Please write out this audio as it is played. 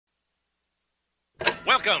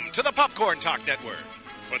Welcome to the Popcorn Talk Network,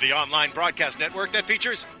 for the online broadcast network that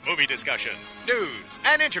features movie discussion, news,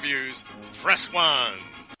 and interviews. Press 1.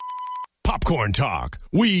 Popcorn Talk.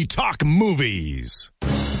 We talk movies.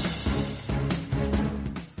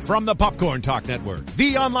 From the Popcorn Talk Network,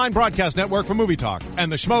 the online broadcast network for movie talk,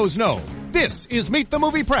 and the schmoes know, this is Meet the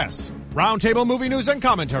Movie Press. Roundtable movie news and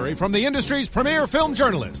commentary from the industry's premier film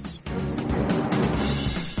journalists.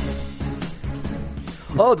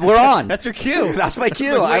 Oh, we're on. That's your cue. That's my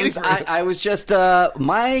cue. I was just,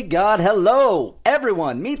 my God, hello,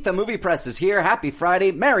 everyone. Meet the Movie Press is here. Happy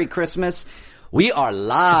Friday. Merry Christmas. We are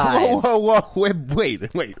live. Whoa.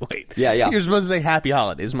 Wait. Yeah. You're supposed to say Happy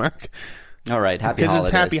Holidays, Mark. All right, happy holidays.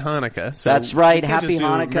 holidays. Because it's Happy Hanukkah. So that's right. Happy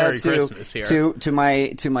Hanukkah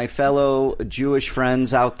to my fellow Jewish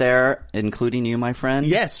friends out there, including you, my friend.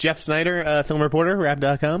 Yes, Jeff Snyder, film reporter,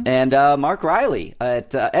 Rap.com. And Mark Riley,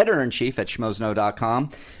 at editor-in-chief at schmoesno.com.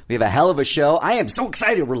 We have a hell of a show. I am so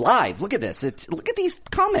excited. We're live. Look at this. Look at these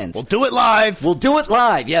comments. We'll do it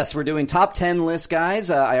live. Yes, we're doing top 10 list, guys.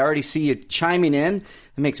 I already see you chiming in. It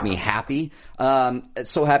makes me happy.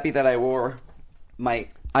 So happy that I wore my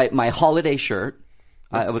holiday shirt.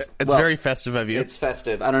 It's very festive of you. It's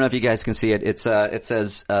festive. I don't know if you guys can see it. It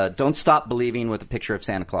says, "Don't stop believing," with a picture of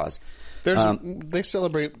Santa Claus. They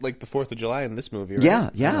celebrate like the 4th of July in this movie,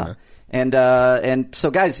 right? Yeah. And so,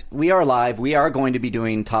 guys, we are live. We are going to be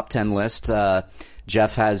doing top 10 lists.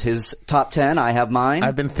 Jeff has his top 10. I have mine.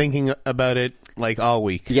 I've been thinking about it like all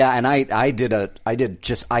week. Yeah, and I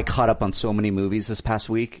caught up on so many movies this past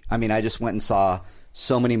week. I mean, I just went and saw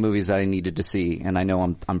so many movies that I needed to see, and I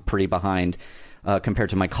know I'm pretty behind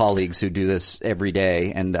compared to my colleagues who do this every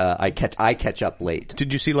day, and I catch up late.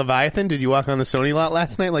 Did you see Leviathan? Did you walk on the Sony lot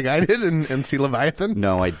last night like I did and see Leviathan?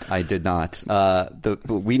 No, I did not.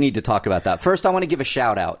 We need to talk about that. First, I want to give a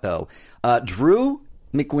shout out though. Drew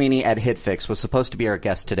McWeeny at HitFix was supposed to be our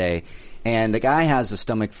guest today, and the guy has the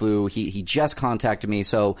stomach flu. He just contacted me.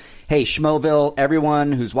 So, hey, Schmoville,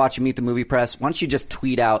 everyone who's watching Meet the Movie Press, why don't you just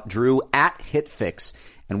tweet out Drew at HitFix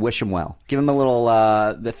and wish him well. Give him a little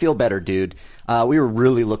the feel better, dude. We were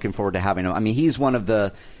really looking forward to having him. I mean, he's one of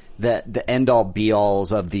the end-all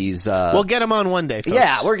be-alls of these. We'll get him on one day, folks.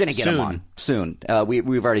 Yeah, we're going to get him on soon.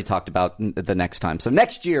 We've already talked about the next time. So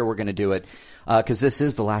next year we're going to do it because this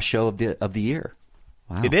is the last show of the year.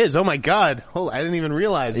 Wow. It is. Oh my God! I didn't even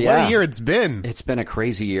realize what a year it's been. It's been a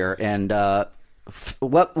crazy year, and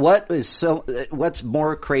what's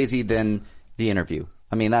more crazy than the interview?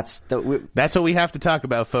 I mean, that's what we have to talk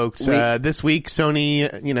about, folks. This week,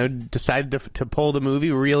 Sony, decided to pull the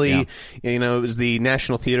movie. Really, it was the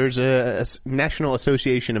National National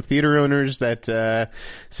Association of Theater Owners that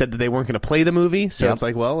said that they weren't going to play the movie. So it's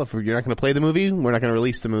like, well, if you're not going to play the movie, we're not going to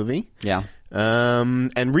release the movie. Yeah.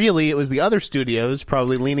 And really, it was the other studios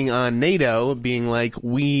probably leaning on NATO, being like,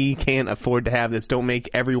 we can't afford to have this. Don't make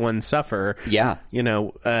everyone suffer. Yeah.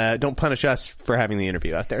 Don't punish us for having the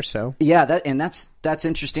interview out there. So yeah, that's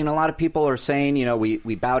interesting. A lot of people are saying,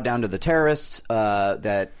 we bowed down to the terrorists.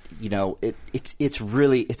 That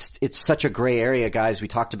it's such a gray area, guys. We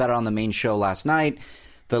talked about it on the main show last night.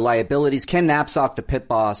 The liabilities. Ken Knapsack, the pit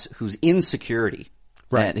boss, who's in security.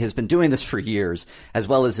 Right. And has been doing this for years, as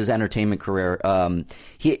well as his entertainment career.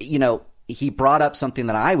 He brought up something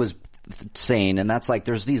that I was saying, and that's like,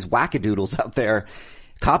 there's these wackadoodles out there,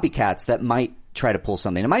 copycats that might try to pull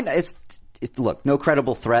something. Look, no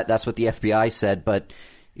credible threat. That's what the FBI said. But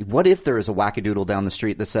what if there is a wackadoodle down the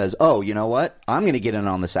street that says, "Oh, you know what? I'm going to get in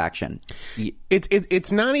on this action."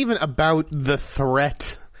 It's not even about the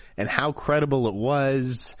threat and how credible it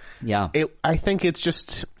was. Yeah. I think it's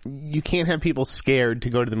just, you can't have people scared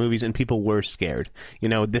to go to the movies, and people were scared.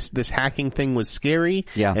 This hacking thing was scary.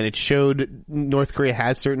 Yeah. And it showed North Korea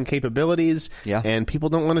has certain capabilities. Yeah. And people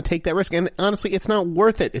don't want to take that risk. And honestly, it's not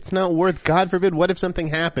worth it. It's not worth, God forbid, what if something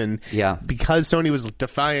happened? Yeah. Because Sony was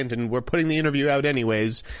defiant and we're putting the interview out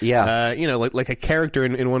anyways. Yeah. Like a character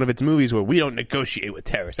in one of its movies where we don't negotiate with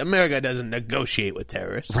terrorists. America doesn't negotiate with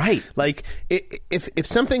terrorists. Right. Like, if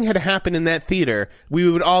something had happened in that theater, we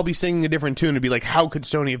would all be singing a different tune and be like, how could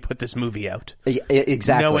Sony have put this movie out?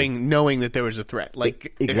 Exactly. Knowing that there was a threat.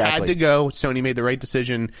 Like, exactly. It had to go. Sony made the right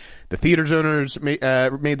decision. The theater's owners made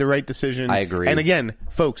the right decision. I agree. And again,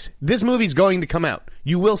 folks, this movie's going to come out.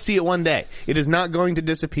 You will see it one day. It is not going to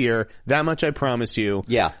disappear. That much I promise you.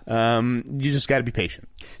 Yeah. You just got to be patient.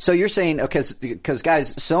 So you're saying, because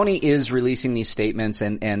guys, Sony is releasing these statements,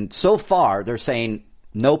 and so far they're saying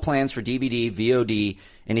no plans for DVD, VOD,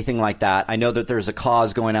 anything like that. I know that there's a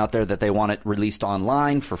cause going out there that they want it released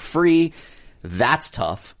online for free. That's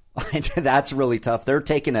tough. That's really tough. They're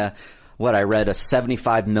taking a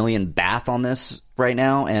 75 million bath on this right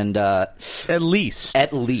now, and at least.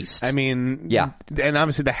 I mean, yeah, and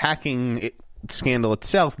obviously the hacking scandal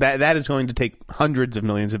itself, that is going to take hundreds of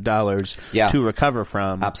millions of dollars to recover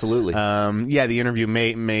from. Absolutely. The interview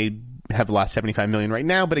may have lost $75 million right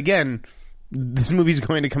now, but again, this movie's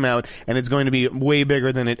going to come out and it's going to be way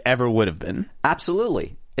bigger than it ever would have been.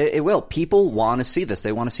 Absolutely. It will. People want to see this.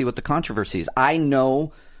 They want to see what the controversy is. I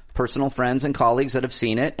know personal friends and colleagues that have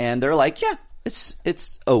seen it, and they're like, yeah, it's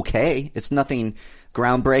okay. It's nothing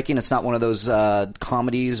groundbreaking. It's not one of those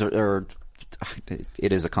comedies or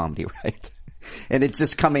it is a comedy, right? And it's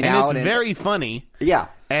just coming out. And it's very funny. Yeah.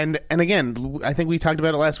 And again, I think we talked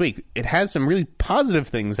about it last week. It has some really positive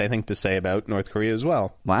things, I think, to say about North Korea as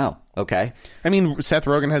well. Wow. Okay. I mean, Seth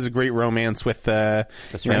Rogen has a great romance with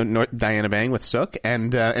Diana Bang with Suk.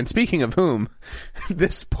 And speaking of whom,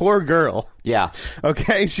 this poor girl. Yeah.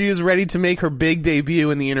 Okay. She is ready to make her big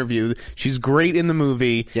debut in the interview. She's great in the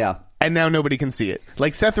movie. Yeah. And now nobody can see it.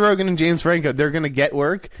 Like Seth Rogen and James Franco, they're going to get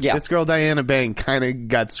work. Yeah. This girl, Diana Bang, kind of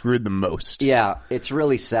got screwed the most. Yeah, it's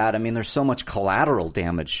really sad. I mean, there's so much collateral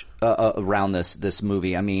damage around this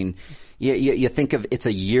movie. I mean, you think of it's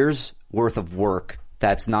a year's worth of work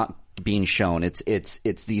that's not being shown. It's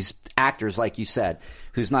these actors, like you said,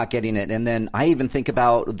 who's not getting it. And then I even think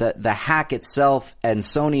about the hack itself and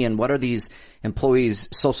Sony and what are these employees'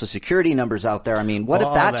 social security numbers out there? I mean, what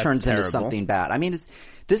if that turns into something bad? I mean,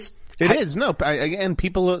 It is. No, again,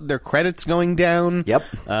 people, their credits going down. Yep.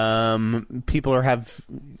 People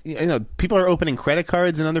are opening credit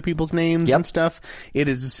cards in other people's names and stuff.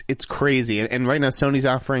 It's crazy. And right now Sony's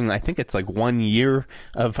offering, I think it's like 1 year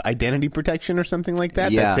of identity protection or something like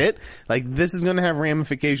that. Yeah. That's it. Like, this is going to have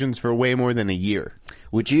ramifications for way more than a year.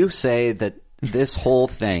 Would you say that this whole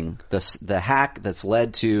thing, the hack that's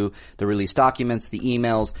led to the released documents, the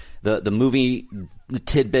emails, the movie, the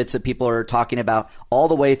tidbits that people are talking about, all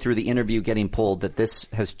the way through the interview getting pulled, that this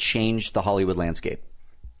has changed the Hollywood landscape?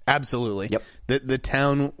 Absolutely. Yep. The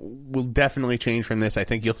town will definitely change from this. I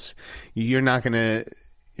think you're not going to.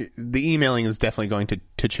 The emailing is definitely going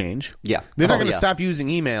to change. Yeah. They're not going to stop using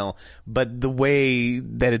email, but the way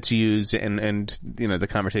that it's used and the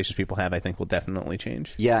conversations people have, I think, will definitely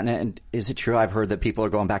change. Yeah, and is it true? I've heard that people are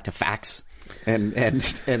going back to fax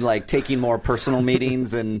and like taking more personal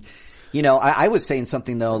meetings and. I was saying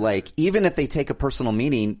something though, like even if they take a personal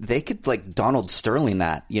meeting, they could like Donald Sterling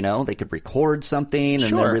that, they could record something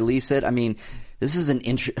and then release it. I mean, this is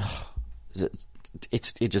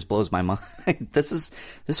it just blows my mind.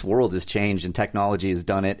 This world has changed and technology has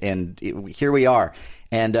done it, and here we are.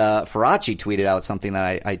 And Faraci tweeted out something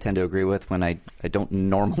that I tend to agree with when I don't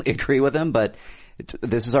normally agree with him, but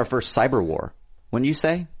this is our first cyber war. Wouldn't you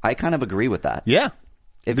say? I kind of agree with that. Yeah.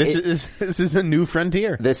 This is a new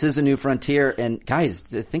frontier. This is a new frontier. And guys,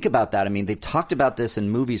 think about that. I mean, they've talked about this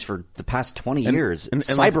in movies for the past 20 years. And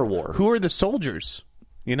cyber war. Who are the soldiers?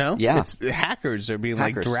 Yeah. It's hackers are being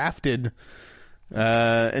like drafted.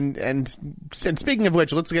 And speaking of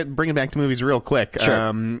which, let's bring it back to movies real quick.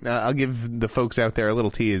 Sure. I'll give the folks out there a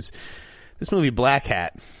little tease. This movie Black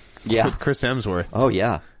Hat. Yeah. With Chris Hemsworth. Oh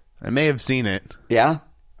yeah. I may have seen it. Yeah.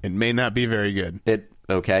 It may not be very good.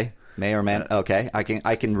 Okay. May or may not. Okay. I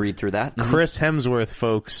can read through that. Chris Hemsworth,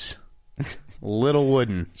 folks. Little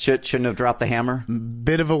wooden. Shouldn't have dropped the hammer.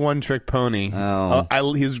 Bit of a one-trick pony. Oh.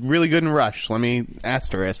 He was really good in Rush. Let me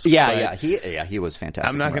asterisk. Yeah. He was fantastic.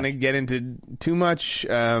 I'm not going to get into too much,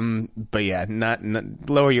 but yeah, not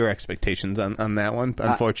lower your expectations on that one.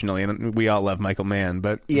 Unfortunately, and we all love Michael Mann,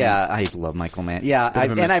 but I love Michael Mann. Yeah,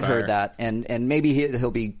 I've heard that, and maybe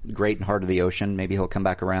he'll be great in Heart of the Ocean. Maybe he'll come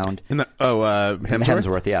back around. Hemsworth.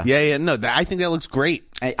 Hemsworth, yeah. Yeah. No, I think that looks great.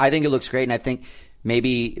 I think it looks great, and I think.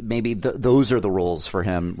 Maybe those are the roles for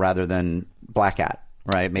him rather than Black Hat,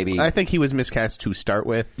 right? Maybe I think he was miscast to start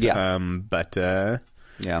with. Yeah,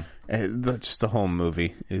 just the whole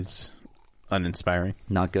movie is uninspiring.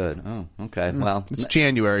 Not good. Oh, okay. Well, it's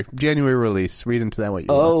January release. Read into that what you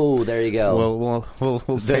want. There you go.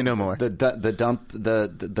 We'll say no more.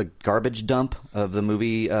 The garbage dump of the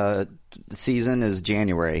movie season is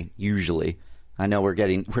January usually. I know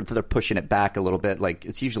they're pushing it back a little bit. Like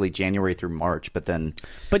it's usually January through March, but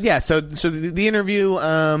yeah. So the interview,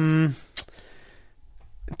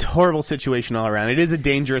 horrible situation all around. It is a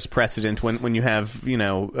dangerous precedent when you have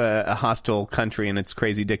a hostile country and its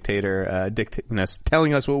crazy dictator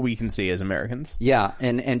telling us what we can see as Americans. Yeah,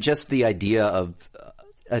 and just the idea of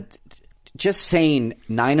just saying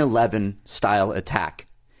 9/11 style attack.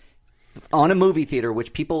 On a movie theater,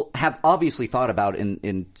 which people have obviously thought about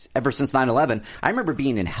in ever since 9/11. I remember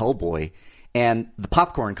being in Hellboy, and the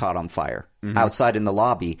popcorn caught on fire outside in the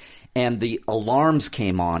lobby, and the alarms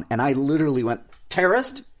came on, and I literally went,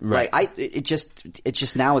 terrorist. Right. It's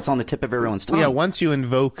just now it's on the tip of everyone's tongue. Yeah. Once you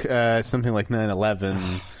invoke something like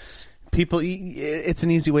 9/11, it's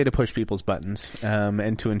an easy way to push people's buttons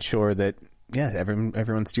and to ensure that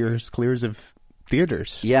everyone steers clears of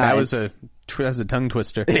theaters. Yeah, that was a tongue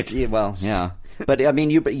twister. Well, yeah. But I mean,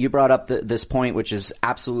 you brought up this point, which is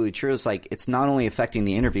absolutely true. It's like it's not only affecting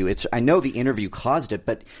the interview. I know the interview caused it,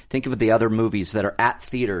 but think of the other movies that are at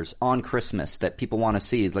theaters on Christmas that people want to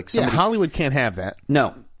see. Like Hollywood can't have that.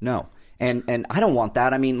 No. And I don't want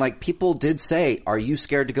that. I mean, like people did say, "Are you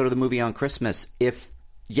scared to go to the movie on Christmas if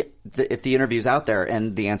the interview's out there?"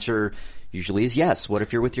 And the answer usually is yes. What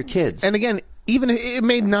if you're with your kids? And again, even if it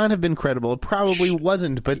may not have been credible, it probably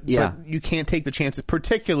wasn't, but you can't take the chances,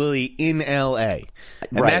 particularly in L.A.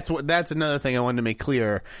 And that's another thing I wanted to make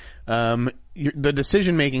clear. The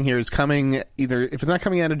decision making here is coming either, if it's not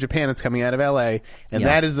coming out of Japan, it's coming out of L.A., and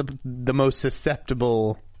that is the most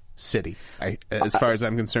susceptible city, as far as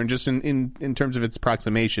I'm concerned, just in terms of its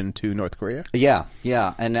proximation to North Korea. Yeah,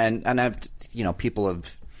 and I've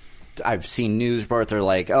I've seen news reports. They're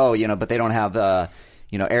like, but they don't have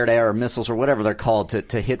air-to-air missiles or whatever they're called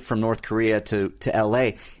to hit from North Korea to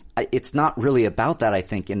L.A. It's not really about that, I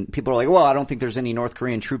think. And people are like, well, I don't think there's any North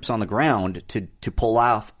Korean troops on the ground to pull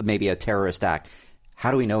off maybe a terrorist act.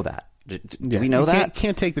 How do we know that? Do we know that?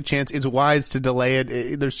 Can't take the chance. It's wise to delay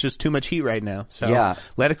it. There's just too much heat right now. So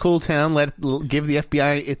let it cool down. Give the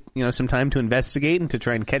FBI some time to investigate and to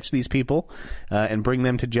try and catch these people and bring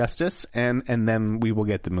them to justice. And then we will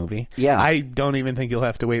get the movie. Yeah. I don't even think you'll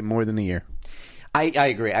have to wait more than a year. I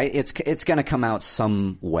agree. It's going to come out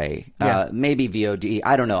some way. Maybe VOD.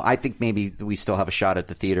 I don't know. I think maybe we still have a shot at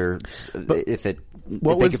the theater if they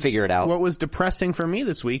can figure it out. What was depressing for me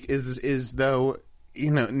this week is though.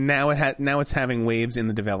 Now it's having waves in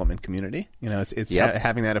the development community. It's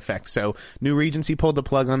having that effect. So New Regency pulled the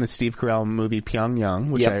plug on the Steve Carell movie Pyongyang,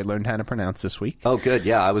 which I learned how to pronounce this week. Oh, good.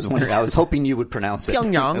 Yeah, I was wondering. I was hoping you would pronounce it.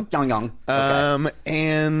 Pyongyang. Pyongyang. Okay.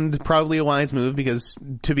 And probably a wise move because,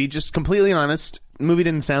 to be just completely honest, the movie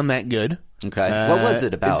didn't sound that good. Okay. What was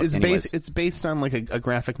it about? It's based on like a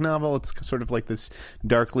graphic novel. It's sort of like this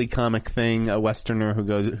darkly comic thing. A Westerner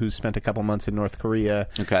who spent a couple months in North Korea.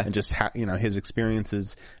 Okay. And just his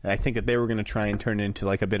experiences. And I think that they were going to try and turn it into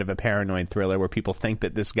like a bit of a paranoid thriller where people think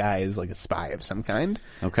that this guy is like a spy of some kind.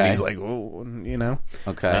 Okay. And he's like,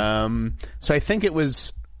 Okay. So I think it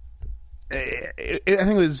was. I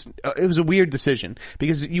think it was a weird decision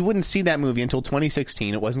because you wouldn't see that movie until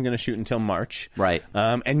 2016. It wasn't going to shoot until March, right?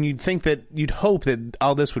 And you'd hope that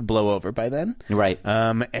all this would blow over by then, right?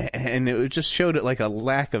 And it just showed it like a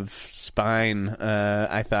lack of spine.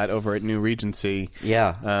 I thought over at New Regency,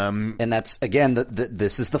 and that's again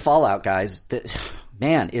this is the fallout, guys.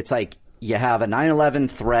 Man, it's like you have a 9/11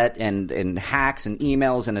 threat and hacks and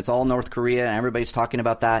emails, and it's all North Korea, and everybody's talking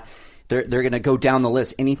about that. They're going to go down the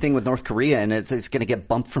list. Anything with North Korea, and it's going to get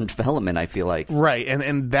bumped from development, I feel like. Right,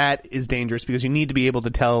 and that is dangerous because you need to be able to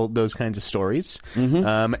tell those kinds of stories.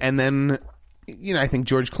 Mm-hmm. And then, I think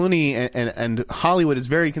George Clooney and Hollywood is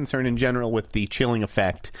very concerned in general with the chilling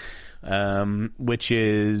effect, which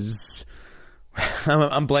is...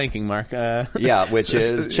 I'm blanking, Mark. Which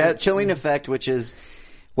is chilling effect, which is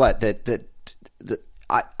what?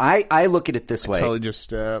 I look at it this way. I totally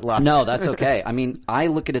just lost. No, that's okay. I mean, I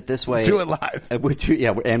look at it this way. Do it live.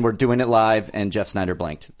 And we're doing it live, and Jeff Snyder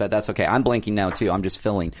blanked. But that's okay. I'm blanking now, too. I'm just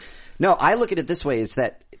filling. No, I look at it this way. It's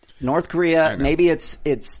that North Korea, maybe it's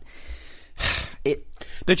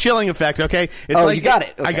the chilling effect, okay? It's you got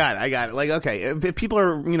it. Okay. I got it. Like, okay, if people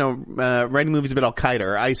are, writing movies about Al-Qaeda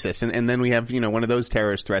or ISIS, and then we have, one of those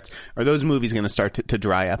terrorist threats, are those movies going to start to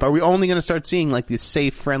dry up? Are we only going to start seeing, like, these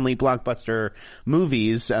safe, friendly, blockbuster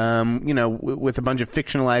movies, with a bunch of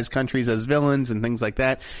fictionalized countries as villains and things like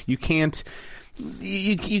that? You can't...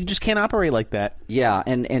 You just can't operate like that. Yeah,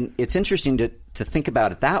 and it's interesting to think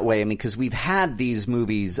about it that way. I mean, because we've had these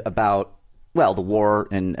movies about... Well, the war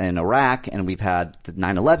in Iraq, and we've had the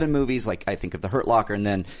 9/11 movies, like I think of The Hurt Locker and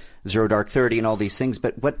then Zero Dark 30 and all these things.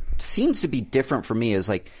 But what seems to be different for me is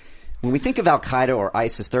like when we think of Al-Qaeda or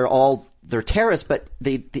ISIS, they're terrorists, but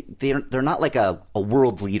they're not like a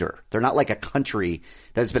world leader. They're not like a country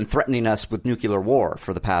that's been threatening us with nuclear war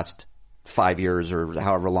for the past 5 years or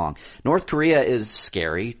however long. North Korea is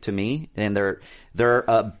scary to me, and they're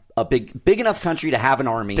a big enough country to have an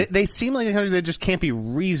army. They seem like a country that just can't be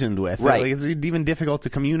reasoned with. Right. Like, it's even difficult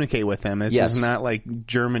to communicate with them. It's not like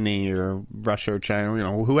Germany or Russia or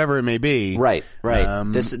China, whoever it may be. Right.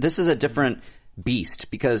 This is a different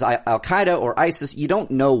beast because Al-Qaeda or ISIS, you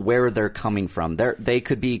don't know where they're coming from. They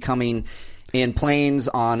could be coming in planes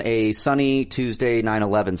on a sunny Tuesday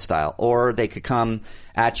 9/11 style, or they could come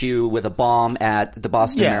at you with a bomb at the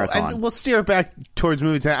Boston Marathon. We'll steer it back towards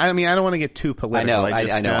movies. I mean, I don't want to get too political.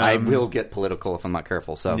 I know. I will get political if I'm not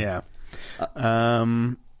careful. So yeah.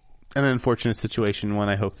 An unfortunate situation, one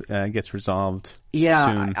I hope gets resolved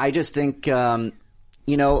soon. I just think, a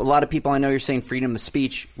lot of people, I know you're saying freedom of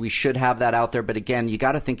speech. We should have that out there. But again, you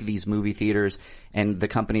got to think of these movie theaters and the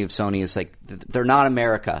company of Sony is like, they're not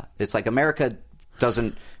America. It's like America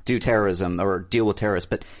doesn't do terrorism or deal with terrorists.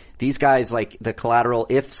 But these guys, like the Collateral,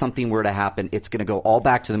 if something were to happen, it's going to go all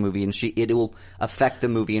back to the movie industry. It will affect the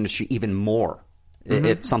movie industry even more.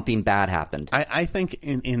 If something bad happened. I think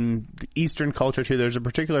in Eastern culture, too, there's a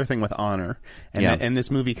particular thing with honor. And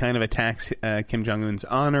this movie kind of attacks Kim Jong-un's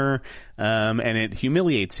honor, and it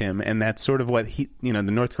humiliates him. And that's sort of what the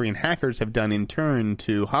North Korean hackers have done in turn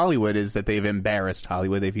to Hollywood, is that they've embarrassed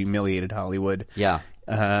Hollywood. They've humiliated Hollywood. Yeah.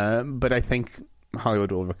 But I think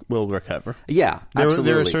Hollywood will recover. Yeah,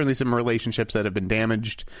 absolutely. There are certainly some relationships that have been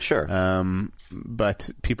damaged. Sure. But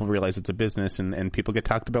people realize it's a business, and people get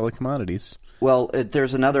talked about like commodities. Well,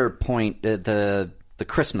 there's another point, the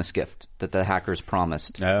Christmas gift that the hackers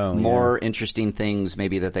promised. Oh, more interesting things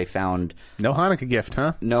maybe that they found. No Hanukkah gift,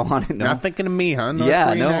 huh? No Hanukkah. No. Not thinking of me, huh? North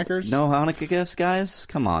Korean hackers? No Hanukkah gifts, guys?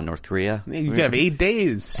 Come on, North Korea. You have 8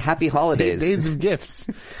 days. Happy holidays. 8 days of gifts.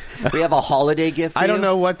 We have a holiday gift for I don't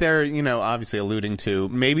know what they're, obviously alluding to.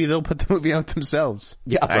 Maybe they'll put the movie out themselves.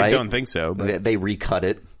 Yeah, right? I don't think so. But They recut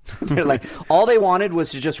it. They're like, all they wanted was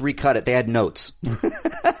to just recut it. They had notes.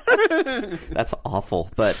 That's awful.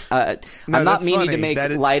 But I'm not meaning to make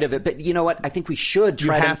light of it. But you know what? I think we should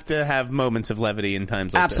try You have to have moments of levity in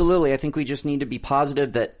times like Absolutely. I think we just need to be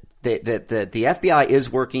positive that the FBI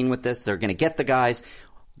is working with this. They're going to get the guys.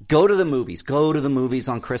 Go to the movies. Go to the movies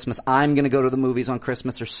on Christmas. I'm going to go to the movies on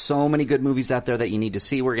Christmas. There's so many good movies out there that you need to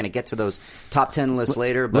see. We're going to get to those top 10 lists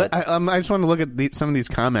later. But I just want to look at some of these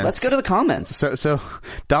comments. Let's go to the comments. So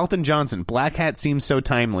Dalton Johnson, Black Hat seems so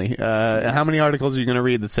timely. How many articles are you going to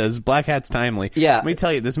read that says Black Hat's timely? Yeah. Let me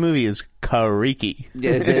tell you, this movie is creaky.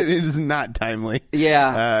 Is it? It is not timely.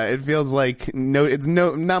 Yeah. It feels like it's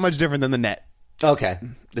not much different than The Net. Okay.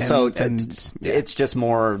 So it's just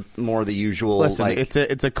more the usual. Listen,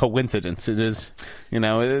 it's a coincidence. It is,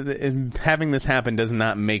 having this happen does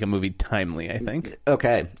not make a movie timely, I think.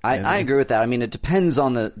 Okay. I agree with that. I mean, it depends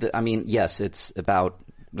on yes, it's about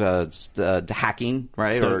the hacking,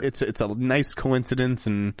 right? So it's a nice coincidence,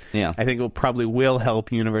 and I think it probably will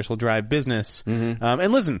help Universal drive business. Mm-hmm.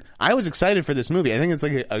 And listen, I was excited for this movie. I think it's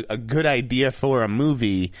like a good idea for a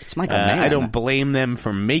movie. It's Michael Mann. I don't blame them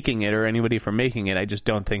for making it or anybody for making it. I just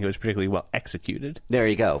don't think it was particularly well executed. There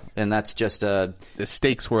you go. And that's just the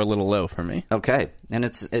stakes were a little low for me. Okay, and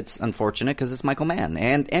it's unfortunate because it's Michael Mann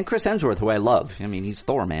and Chris Hemsworth, who I love. I mean, he's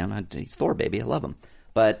Thor, man. He's Thor, baby. I love him.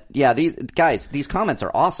 But yeah, these comments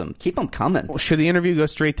are awesome. Keep them coming. Well, should the interview go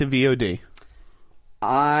straight to VOD?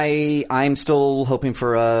 I'm still hoping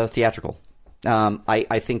for a theatrical.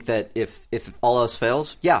 I think that if all else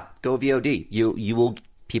fails, go VOD.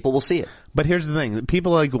 People will see it. But here's the thing: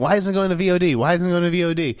 people are like, "Why isn't it going to VOD? Why isn't it going to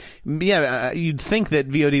VOD?" Yeah, you'd think that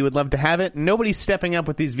VOD would love to have it. Nobody's stepping up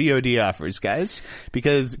with these VOD offers, guys,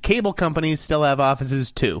 because cable companies still have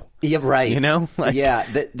offices too. Yeah, right. Yeah,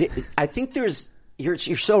 I think You're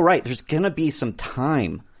so right. There's going to be some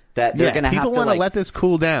time that they're going to have to. People want to let this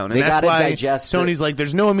cool down, and that's why digest Sony's like,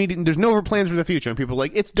 there's no plans for the future, and people are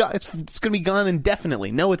like, it's going to be gone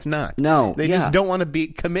indefinitely. No, it's not. No, they just don't want to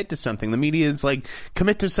commit to something. The media is like,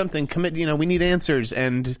 commit to something. We need answers,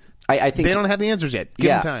 and I think they don't have the answers yet. Give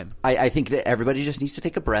them time. I think that everybody just needs to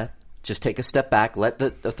take a breath. Just take a step back, let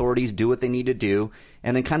the authorities do what they need to do,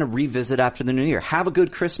 and then kind of revisit after the new year. Have a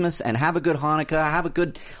good Christmas and have a good Hanukkah, have a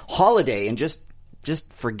good holiday, and just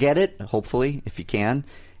forget it, hopefully, if you can.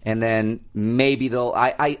 And then maybe they'll...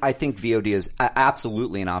 I think VOD is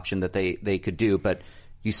absolutely an option that they could do, but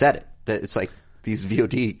you said it. That it's like these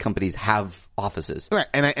VOD companies have offices. Right,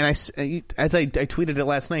 and I as I tweeted it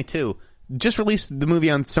last night, too, just released the movie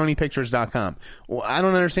on SonyPictures.com. Well, I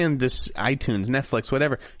don't understand this iTunes, Netflix,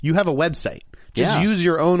 whatever. You have a website. Just use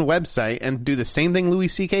your own website and do the same thing Louis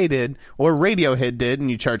C.K. did or Radiohead did, and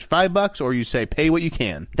you charge $5 or you say pay what you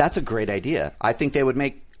can. That's a great idea. I think they would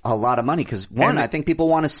make a lot of money because, I think people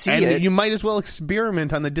want to see it. And you might as well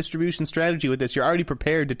experiment on the distribution strategy with this. You're already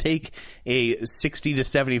prepared to take a 60 to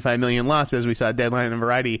 75 million loss, as we saw Deadline and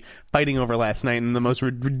Variety fighting over last night in the most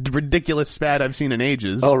ridiculous spat I've seen in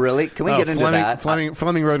ages. Oh, really? Can we get into that?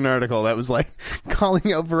 Fleming wrote an article that was like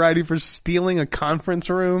calling out Variety for stealing a conference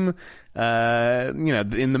room.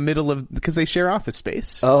 In the middle of, because they share office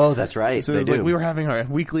space. Oh, that's right. So it was like we were having our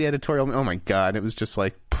weekly editorial. Oh my God. It was just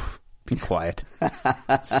like, Be quiet.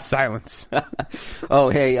 Silence. Oh,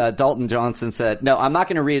 hey, Dalton Johnson said, no, I'm not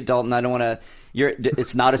going to read it, Dalton. I don't want to.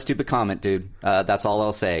 It's not a stupid comment, dude. That's all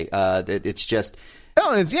I'll say. It's just.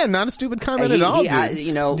 Oh, not a stupid comment at all, dude.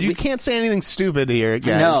 You can't say anything stupid here,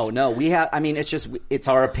 guys. No, we have. I mean, it's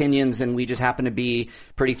our opinions, and we just happen to be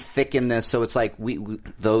pretty thick in this. So it's like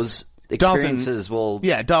those experiences will.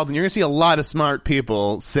 Yeah, Dalton, you're gonna see a lot of smart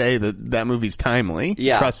people say that movie's timely.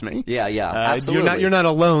 Yeah, trust me. Yeah, absolutely. You're not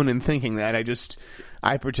alone in thinking that.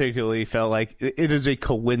 I particularly felt like it is a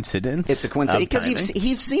coincidence. It's a coincidence because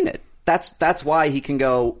he's seen it. That's why he can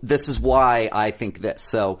go, this is why I think this.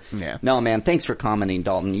 So, no, man, thanks for commenting,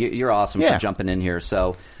 Dalton. You're awesome for jumping in here.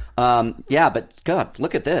 So, but God,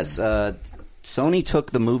 look at this. Sony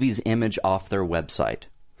took the movie's image off their website.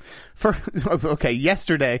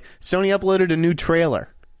 Yesterday, Sony uploaded a new trailer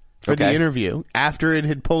for the interview after it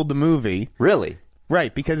had pulled the movie. Really?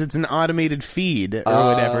 Right, because it's an automated feed or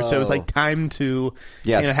whatever, so it's like time to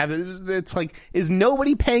have it. It's like, is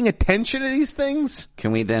nobody paying attention to these things?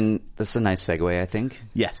 Can we then? This is a nice segue, I think.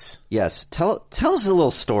 Yes. Tell us a little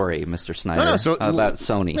story, Mr. Snyder, about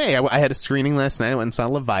Sony. Yeah, I had a screening last night. I went and saw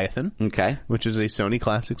Leviathan. Okay. Which is a Sony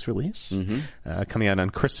Classics release, coming out on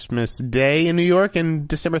Christmas Day in New York and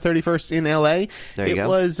December 31st in LA. There you go. It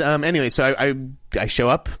was anyway. So I show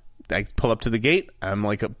up. I pull up to the gate. I'm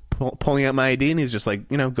like pulling out my ID, and he's just like,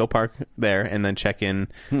 go park there and then check in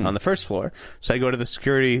on the first floor. So I go to the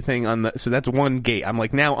security thing so that's one gate. I'm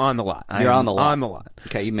like now on the lot. You're on the lot. On the lot.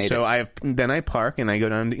 Okay, you made it. So then I park and I go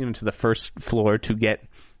down to the first floor to get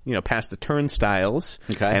past the turnstiles.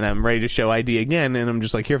 Okay. And I'm ready to show ID again, and I'm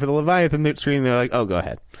just like, here for the Leviathan screen. They're like, oh, go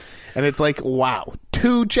ahead. And it's like, wow,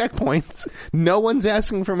 2 checkpoints. No one's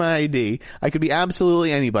asking for my ID. I could be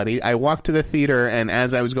absolutely anybody. I walked to the theater, and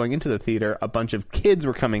as I was going into the theater, a bunch of kids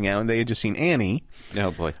were coming out, and they had just seen Annie.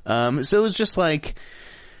 Oh, boy. So it was just like,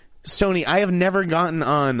 Sony, I have never gotten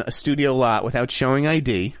on a studio lot without showing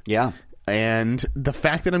ID. Yeah. And the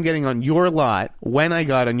fact that I'm getting on your lot, when I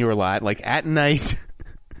got on your lot, like at night...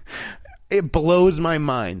 It blows my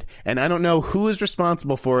mind, and I don't know who is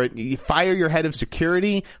responsible for it. You fire your head of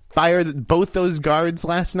security, fire both those guards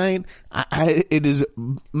last night. It is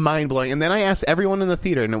mind-blowing. And then I asked everyone in the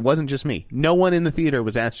theater, and it wasn't just me. No one in the theater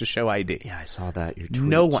was asked to show ID. Yeah, I saw that. Your tweet.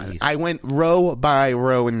 No one. I went row by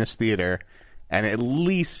row in this theater, and at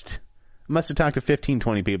least must have talked to 15,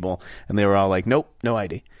 20 people, and they were all like, nope, no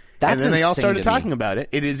ID. That's and then they all started insane to talking about it.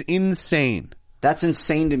 It is insane. That's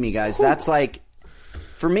insane to me, guys. That's like...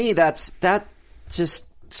 For me, that just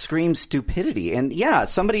screams stupidity. And yeah,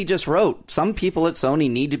 somebody just wrote, some people at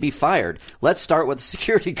Sony need to be fired. Let's start with the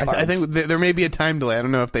security guards. I think there may be a time delay. I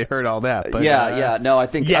don't know if they heard all that. But, no, I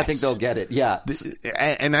think they'll get it. Yeah.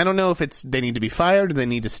 And I don't know if it's they need to be fired or they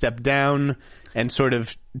need to step down and sort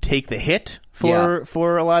of take the hit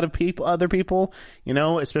for a lot of other people,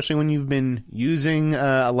 especially when you've been using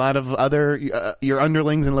a lot of other your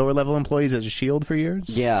underlings and lower level employees as a shield for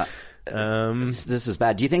years. Yeah. This is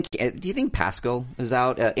bad. Do you think Pascal is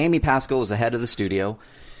out? Amy Pascal is the head of the studio.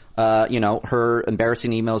 Her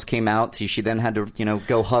embarrassing emails came out. She then had to,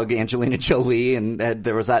 go hug Angelina Jolie, and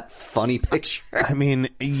there was that funny picture. I mean,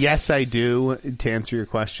 yes, I do. To answer your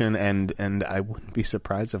question, and I wouldn't be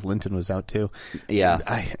surprised if Linton was out too.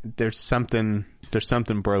 Yeah, there's something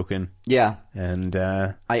broken. Yeah, and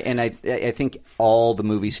I think all the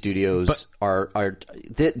movie studios are.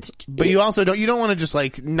 But you also don't want to just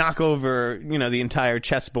like knock over the entire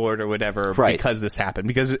chessboard or whatever because this happened,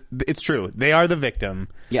 because it's true, they are the victim.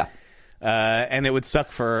 Yeah. And it would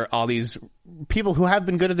suck for all these people who have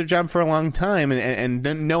been good at their job for a long time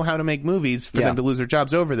and know how to make movies for them to lose their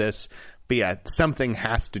jobs over this. But yeah, something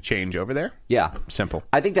has to change over there. Yeah. Simple.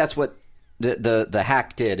 I think that's what the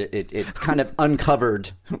hack did. It kind of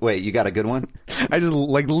uncovered. Wait, you got a good one? I just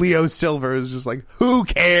like Leo Silver is just like, who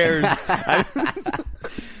cares?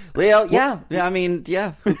 Leo, I mean,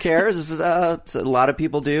 who cares? A lot of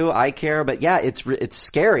people do. I care, but yeah, it's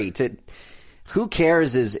scary to. Who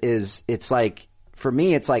cares is it's like, for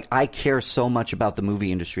me, it's like I care so much about the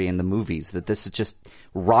movie industry and the movies that this just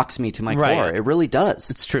rocks me to my core. It really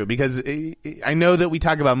does. It's true, because I know that we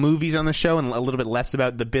talk about movies on the show and a little bit less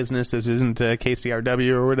about the business. This isn't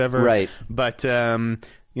KCRW or whatever. Right. But,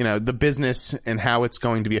 the business and how it's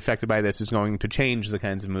going to be affected by this is going to change the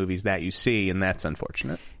kinds of movies that you see, and that's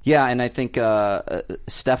unfortunate. Yeah, and I think,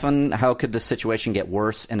 Stefan, how could the situation get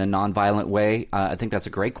worse in a nonviolent way? I think that's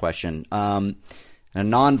a great question. In a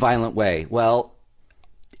nonviolent way. Well,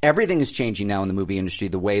 everything is changing now in the movie industry.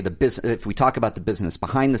 The way the business, if we talk about the business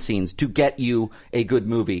behind the scenes to get you a good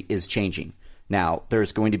movie, is changing. Now,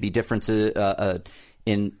 there's going to be differences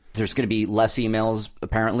there's going to be less emails,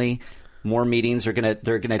 apparently. more meetings.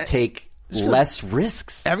 They're gonna take less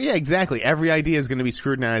risks. Exactly. Every idea is going to be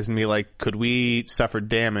scrutinized and be like, could we suffer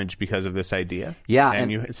damage because of this idea? Yeah.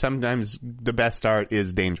 And sometimes the best art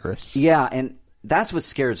is dangerous. Yeah, and that's what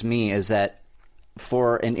scares me is that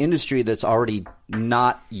for an industry that's already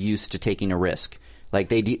not used to taking a risk, like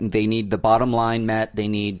they need the bottom line met, they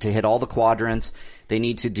need to hit all the quadrants, they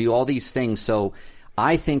need to do all these things. So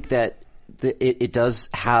I think that it does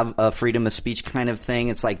have a freedom of speech kind of thing.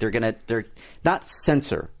 It's like they're not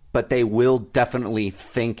censor, but they will definitely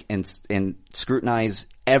think and scrutinize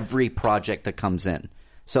every project that comes in.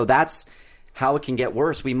 So that's how it can get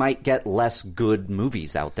worse. We might get less good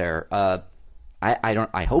movies out there.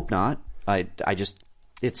 I hope not.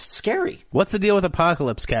 It's scary. What's the deal with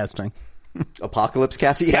Apocalypse casting? Apocalypse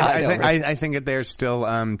casting? Yeah, I think that they're still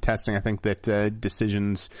testing. I think that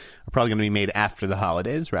decisions are probably going to be made after the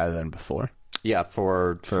holidays rather than before. Yeah,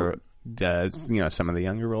 for some of the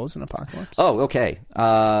younger roles in Apocalypse. Oh, okay.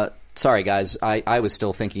 Sorry, guys. I was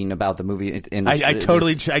still thinking about the movie. I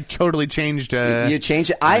totally changed. You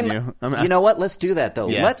changed it. You know what? Let's do that though.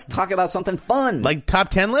 Yeah. Let's talk about something fun, like top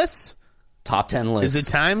 10 lists. Top 10 lists. Is it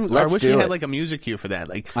time? I wish we had like a music cue for that.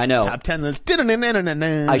 Like I know. Top 10 lists.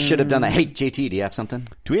 I should have done that. Hey, JT, do you have something?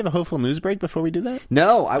 Do we have a hopeful news break before we do that?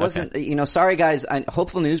 No, I wasn't. Sorry, guys.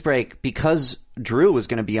 Hopeful news break because Drew was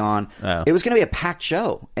going to be on. Oh. It was going to be a packed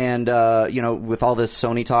show, and with all this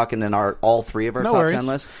Sony talk, and then all three of our top 10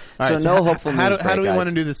 lists. So no hopeful news break. How do we want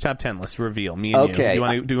to do this top 10 list reveal? Me and you.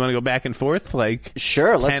 Do you want to go back and forth? Like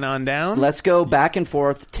sure. 10 on down. Let's go back and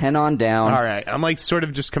forth. 10 on down. All right. I'm like sort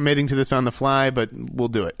of just committing to this on the fly, but we'll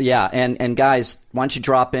do it. Yeah, and guys, why don't you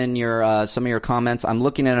drop in your some of your comments? I'm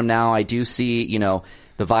looking at them now. I do see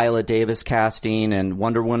the Viola Davis casting and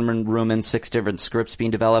Wonder Woman room and 6 different scripts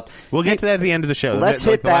being developed. We'll get to that at the end of the show. Let's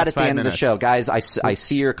hit that at the end of the show. Guys, I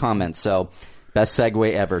see your comments, so best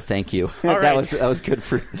segue ever. Thank you. That was good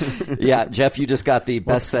for yeah, Jeff, you just got the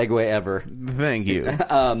best segue ever. Thank you.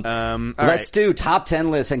 Let's do top 10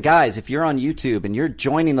 lists. And guys, if you're on YouTube and you're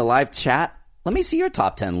joining the live chat, let me see your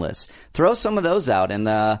top 10 lists. Throw some of those out and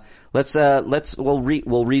we'll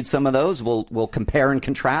read some of those. We'll compare and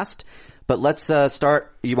contrast. But let's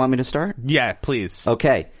start. You want me to start? Yeah, please.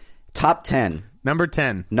 Okay. Top 10. Number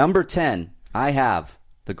 10. Number 10. I have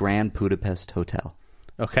the Grand Budapest Hotel.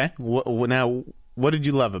 Okay. Now, what did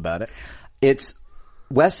you love about it? It's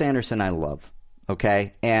Wes Anderson I love.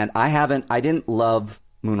 Okay. And I didn't love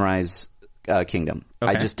Moonrise Kingdom.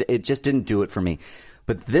 Okay. It just didn't do it for me.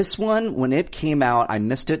 But this one, when it came out, I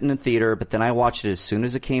missed it in the theater, but then I watched it as soon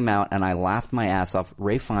as it came out, and I laughed my ass off.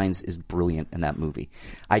 Ralph Fiennes is brilliant in that movie.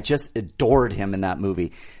 I just adored him in that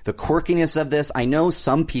movie. The quirkiness of this, I know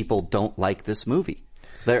some people don't like this movie.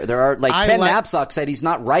 There are, Ken Knapsack said he's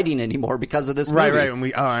not writing anymore because of this movie.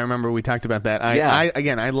 Right. I remember we talked about that.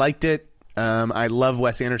 I liked it. I love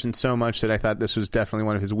Wes Anderson so much that I thought this was definitely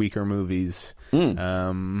one of his weaker movies.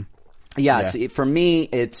 See, for me,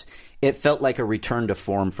 it felt like a return to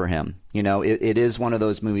form for him. It is one of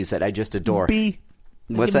those movies that I just adore. B.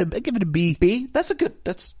 What's that? Give it a B. B? That's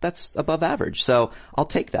that's above average. So I'll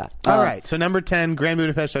take that. All right. So number 10, Grand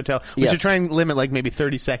Budapest Hotel. We should try and limit like maybe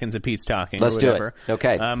 30 seconds of Pete's talking. Let's or whatever. Do it.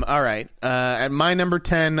 Okay. All right. At my number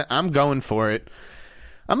 10, I'm going for it.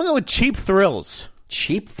 I'm going to go with Cheap Thrills.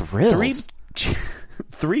 Cheap Thrills?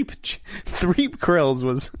 Three Krills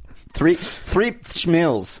was... Three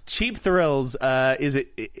schmills. Cheap Thrills is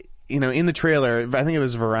in the trailer, I think it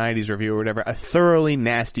was Variety's review or whatever, a thoroughly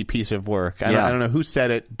nasty piece of work. I don't know who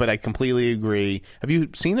said it, but I completely agree. Have you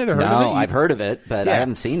seen it or heard of it? No, I've heard of it, but I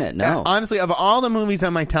haven't seen it, no. Honestly, of all the movies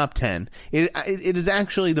on my top 10, it is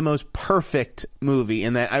actually the most perfect movie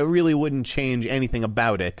in that I really wouldn't change anything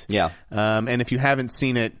about it. Yeah. And if you haven't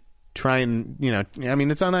seen it, try and,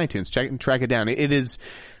 it's on iTunes. Track it down. It is...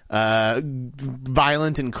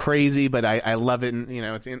 violent and crazy, but I love it. And,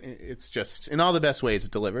 it's just in all the best ways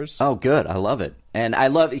it delivers. Oh, good. I love it. And I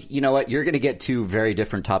love, you know what? You're going to get two very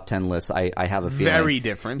different top 10 lists. I have a feeling. Very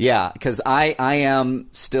different. Yeah. Cause I am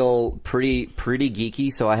still pretty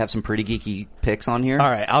geeky. So I have some pretty geeky picks on here. All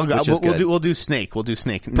right. We'll do Snake. We'll do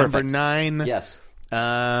Snake. Perfect. Number 9. Yes.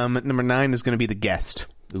 Number 9 is going to be The Guest.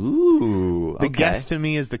 Ooh, The Guest to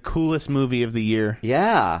me is the coolest movie of the year.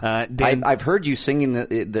 Yeah, I've heard you singing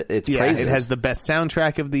its praises. It has the best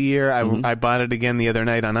soundtrack of the year. I bought it again the other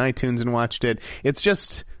night on iTunes and watched it. It's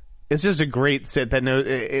just a great sit that knows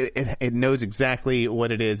it knows exactly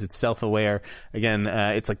what it is. It's self-aware. Again,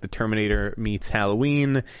 it's like the Terminator meets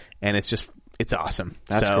Halloween, and it's just It's awesome.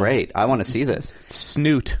 That's great. I want to see this.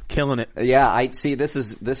 Snoot, killing it. Yeah, I see. This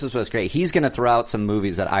is what's great. He's going to throw out some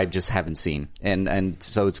movies that I just haven't seen, and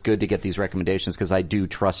so it's good to get these recommendations because I do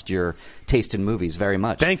trust your taste in movies very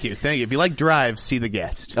much. Thank you. If you like Drive, see The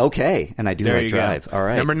Guest. Okay, and I do like Drive. Go. All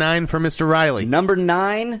right. Number 9 for Mr. Riley. Number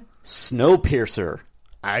 9, Snowpiercer.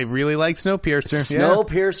 I really like Snowpiercer.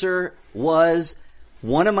 Snowpiercer was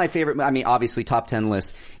one of my favorite. I mean, obviously top 10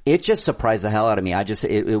 lists. It just surprised the hell out of me.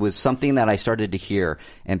 It was something that I started to hear,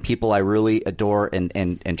 and people I really adore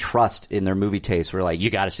and trust in their movie taste were like, "You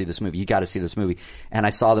got to see this movie. You got to see this movie." And I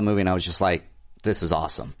saw the movie, and I was just like, "This is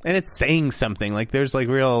awesome." And it's saying something. Like there's like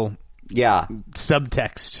real. Yeah.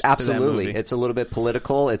 Subtext. Absolutely. To that movie. It's a little bit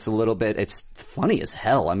political. It's funny as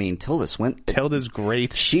hell. I mean, Tilda Swinton. Tilda's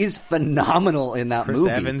great. She's phenomenal in that movie.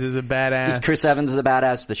 Chris Evans is a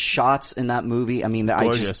badass. The shots in that movie. I mean,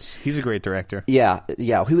 gorgeous. He's a great director. Yeah.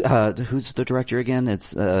 Who's the director again?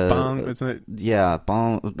 It's Bong, isn't it? Yeah,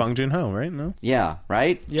 Bong Joon-ho, right? No. Yeah,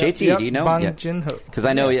 right. Yep, JT, do you know? Bong Joon-ho. Because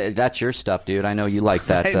I know that's your stuff, dude. I know you like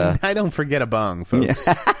that. I don't forget a bong, folks.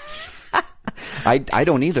 I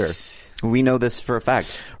don't either. We know this for a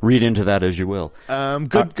fact. Read into that as you will.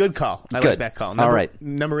 Good call. I like that call. All right.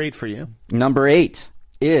 Number 8 for you. Number 8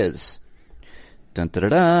 is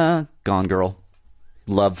Gone Girl.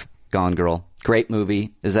 Love Gone Girl. Great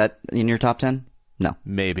movie. Is that in your top 10? No.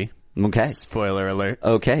 Maybe. Okay. Spoiler alert.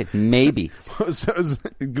 Okay. Maybe.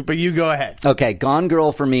 But you go ahead. Okay. Gone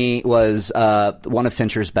Girl for me was one of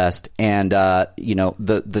Fincher's best. And, why am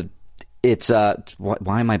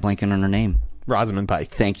I blanking on her name? Rosamund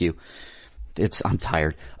Pike. Thank you. I'm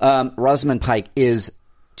tired. Rosamund Pike it's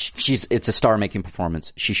a star-making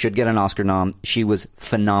performance. She should get an Oscar nom. She was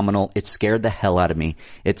phenomenal. It scared the hell out of me.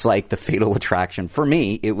 It's like the Fatal Attraction. For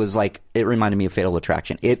me, it reminded me of Fatal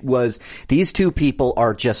Attraction. These two people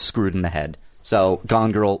are just screwed in the head. So,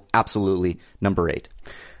 Gone Girl, absolutely, number 8.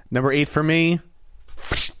 Number 8 for me,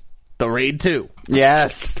 The Raid 2.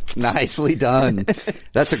 Yes. Nicely done.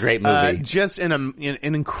 That's a great movie. Just an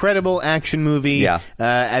incredible action movie. Yeah.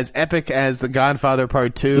 As epic as The Godfather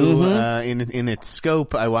Part 2 in its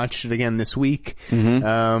scope. I watched it again this week.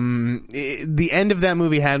 The end of that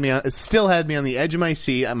movie still had me on the edge of my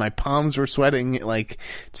seat. My palms were sweating. Like,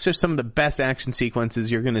 it's just some of the best action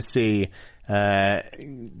sequences you're going to see.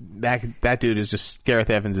 That dude is just, Gareth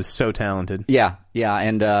Evans is so talented. Yeah,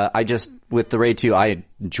 and with The Raid 2, I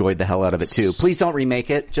enjoyed the hell out of it too. Please don't remake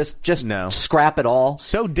it. Just no. Scrap it all.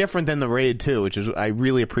 So different than The Raid 2, which is, I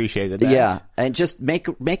really appreciated that. Yeah, and just make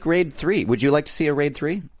Raid 3. Would you like to see a Raid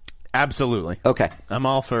 3? Absolutely. Okay. I'm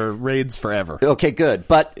all for raids forever. Okay, good.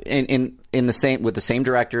 But in the same, with the same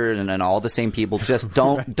director and all the same people, just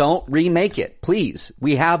don't remake it, please.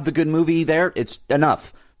 We have the good movie there. It's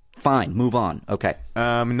enough. Fine, move on. Okay.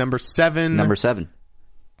 Number 7. Number 7.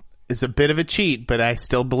 It's a bit of a cheat, but I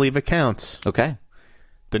still believe it counts. Okay.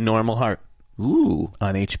 The Normal Heart. Ooh.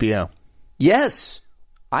 On HBO. Yes.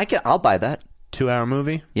 I'll buy that. 2-hour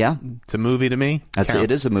movie. Yeah. It's a movie to me.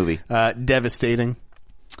 It is a movie. Devastating.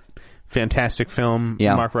 Fantastic film.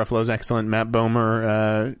 Yeah. Mark Ruffalo's excellent. Matt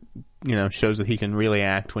Bomer, shows that he can really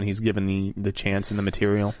act when he's given the chance and the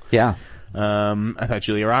material. Yeah. I thought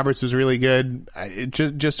Julia Roberts was really good.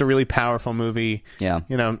 Just a really powerful movie. Yeah.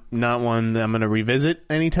 Not one that I'm going to revisit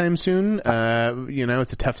anytime soon.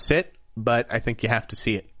 It's a tough sit, but I think you have to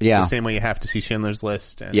see it. Yeah. The same way you have to see Schindler's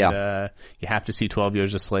List and you have to see 12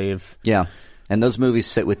 Years a Slave. Yeah. And those movies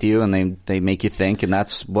sit with you and they make you think, and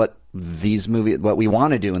that's what what we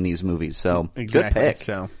want to do in these movies. So, exactly. Good pick.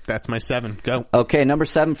 So, that's my 7. Go. Okay, number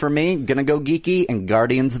 7 for me, gonna go geeky, and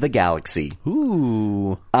Guardians of the Galaxy.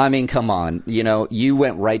 Ooh. I mean, come on. You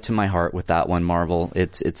went right to my heart with that one, Marvel.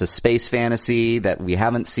 It's a space fantasy that we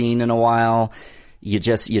haven't seen in a while.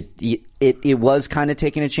 It was kind of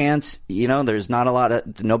taking a chance. There's not a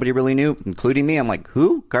lot nobody really knew, including me. I'm like,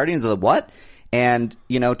 who? Guardians of the what? And,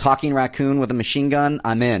 talking raccoon with a machine gun,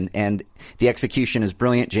 I'm in. And the execution is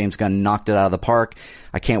brilliant. James Gunn knocked it out of the park.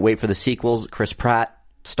 I can't wait for the sequels. Chris Pratt,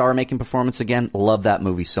 star-making performance again. Love that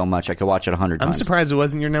movie so much. I could watch it 100 times. I'm surprised it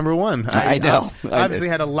wasn't your number 1. I know. I obviously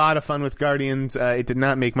had a lot of fun with Guardians. It did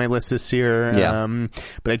not make my list this year. Yeah.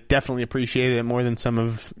 But I definitely appreciated it more than some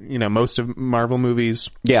of, most of Marvel movies.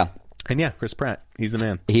 Yeah. And yeah, Chris Pratt. He's the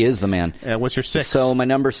man. He is the man. What's your 6? So my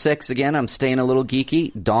number 6, again, I'm staying a little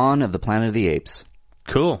geeky. Dawn of the Planet of the Apes.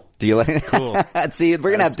 Cool. Do you like it? Cool. See, we're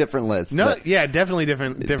going to have different lists. No, yeah, definitely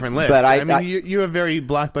different lists. But you have very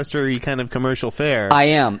blockbuster-y kind of commercial fare. I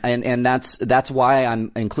am. And that's why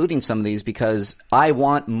I'm including some of these, because I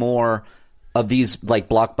want more of these like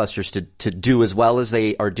blockbusters to do as well as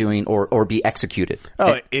they are doing or be executed.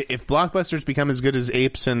 Oh, if blockbusters become as good as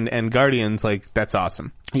Apes and Guardians, like, that's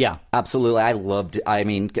awesome. Yeah, absolutely. I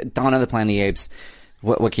mean, Dawn of the Planet of the Apes.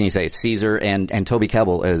 What can you say? Caesar and Toby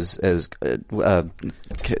Kebbell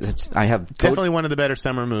I have definitely one of the better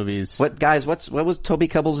summer movies. What was Toby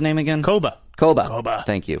Kebbell's name again? Koba.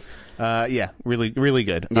 Thank you. Yeah, really, really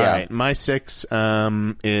good. Yeah. All right, my 6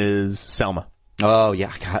 is Selma. Oh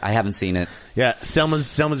yeah, God, I haven't seen it. Yeah,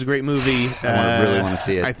 Selma's a great movie. I really want to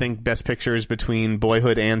see it. I think Best Picture is between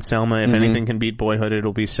Boyhood and Selma. If anything can beat Boyhood,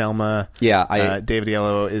 it'll be Selma. Yeah, David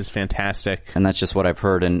Oyelowo is fantastic, and that's just what I've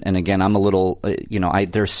heard. And again, I'm a little,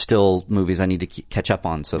 there's still movies I need to catch up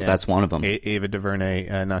on, so that's one of them. Ava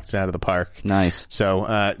DuVernay knocked it out of the park. Nice.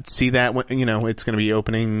 So see that it's going to be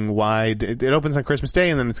opening wide. It opens on Christmas Day,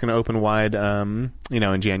 and then it's going to open wide, in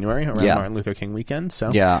January around Martin Luther King weekend. So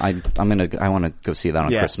yeah, I want to go see that on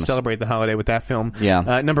Christmas. Celebrate the holiday with that film.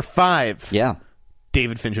 Yeah. Number 5. Yeah.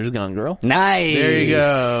 David Fincher's Gone Girl. Nice. There you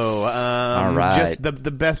go. All right. Just the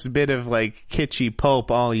best bit of like kitschy pulp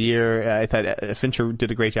all year. I thought Fincher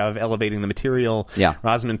did a great job of elevating the material. Yeah.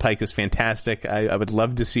 Rosamund Pike is fantastic. I would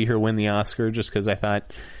love to see her win the Oscar just because I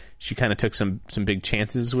thought she kind of took some big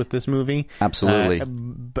chances with this movie. Absolutely.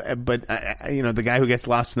 But the guy who gets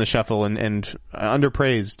lost in the shuffle and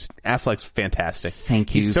underpraised, Affleck's fantastic.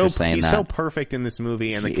 Thank you for saying he's that. He's so perfect in this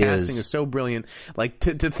movie, and the casting is so brilliant. Like,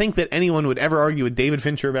 to think that anyone would ever argue with David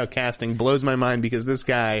Fincher about casting blows my mind, because this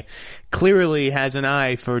guy clearly has an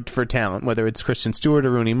eye for talent, whether it's Kristen Stewart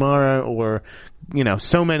or Rooney Mara or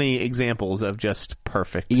so many examples of just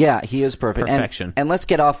perfect. Yeah, he is perfect. Perfection. And let's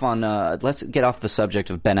get off the subject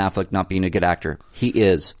of Ben Affleck not being a good actor. He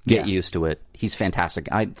is. Get used to it. He's fantastic.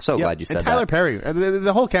 I'm so glad you said that. And Tyler Perry.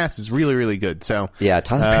 The whole cast is really, really good. So yeah,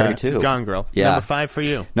 Tyler Perry too. Gone Girl. Yeah. Number 5 for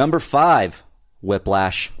you. Number 5,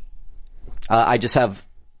 Whiplash. I just have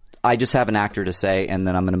an actor to say, and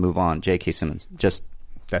then I'm going to move on. J.K. Simmons. Just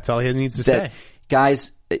that's all he needs to say.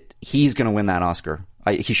 Guys, he's going to win that Oscar.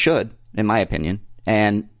 He should, in my opinion.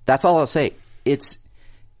 And that's all I'll say. It's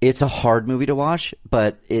a hard movie to watch,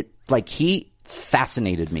 but he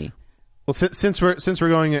fascinated me. Well, since we're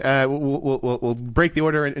going, we'll break the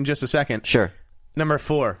order in just a second. Sure. Number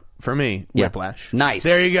 4 for me, Whiplash. Nice.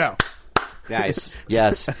 There you go. Guys,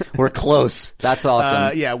 yes, we're close. That's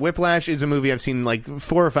awesome. Whiplash is a movie I've seen like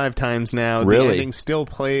 4 or 5 times now. Really? The ending still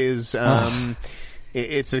plays.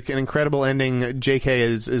 It's an incredible ending. J.K.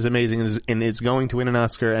 is amazing and is going to win an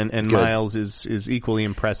Oscar, and Miles is equally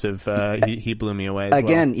impressive. He blew me away.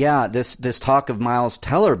 Again, yeah, this talk of Miles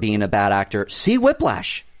Teller being a bad actor. See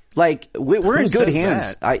Whiplash. Like, we're in good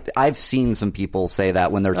hands. I've seen some people say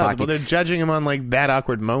that when they're talking. Well, they're judging him on like that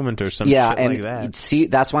awkward moment or some shit like that. See,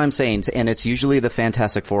 that's why I'm saying, and it's usually the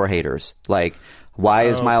Fantastic Four haters. Like, why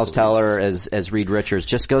is Miles Teller as Reed Richards?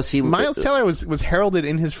 Just go see. Miles Teller was heralded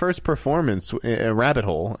in his first performance, Rabbit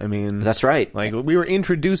Hole. I mean, that's right. Like, we were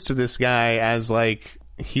introduced to this guy as like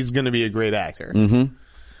he's going to be a great actor. Mm-hmm.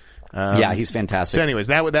 Yeah, he's fantastic. So, anyways,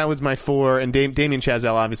 that was my 4, and Damien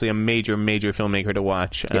Chazelle, obviously a major filmmaker to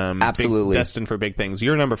watch. Absolutely, destined for big things.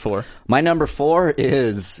 Your number 4. My number 4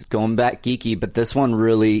 is going back geeky, but this one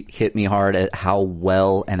really hit me hard at how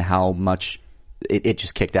well and how much it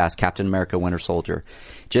just kicked ass. Captain America: Winter Soldier.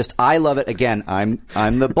 Just, I love it. Again, I'm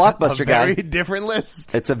the blockbuster guy. A very different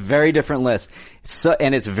list. It's a very different list. So,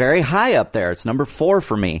 and it's very high up there. It's number 4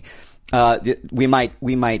 for me. We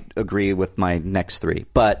might agree with my next 3,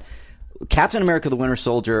 but Captain America: The Winter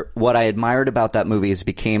Soldier, what I admired about that movie is it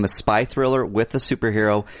became a spy thriller with a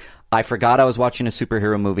superhero. I forgot I was watching a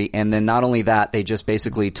superhero movie, and then not only that, they just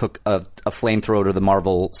basically took a flamethrower to the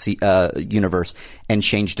Marvel universe and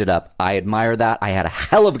changed it up. I admire that. I had a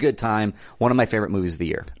hell of a good time. One of my favorite movies of the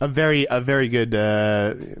year. A very good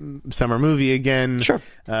summer movie again. Sure.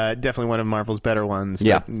 Definitely one of Marvel's better ones.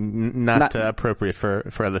 Yeah. But not appropriate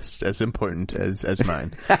for a list as important as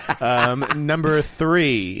mine. Number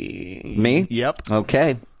 3. Me? Yep.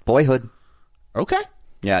 Okay. Boyhood. Okay.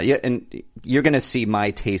 Yeah, and you're going to see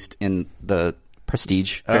my taste in the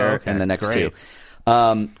Prestige fair in the next 2.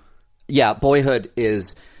 Yeah, Boyhood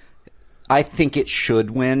is. I think it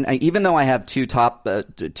should win, even though I have 2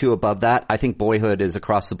 above that. I think Boyhood is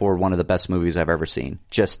across the board one of the best movies I've ever seen.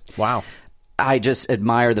 Just wow. I just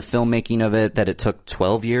admire the filmmaking of it. That it took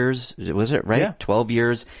 12 years. Was it right? Yeah. 12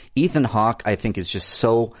 years. Ethan Hawke, I think, is just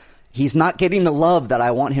so. He's not getting the love that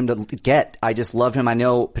I want him to get. I just love him. I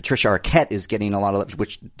know Patricia Arquette is getting a lot of love,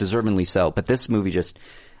 which deservingly so. But this movie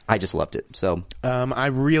I just loved it. So, I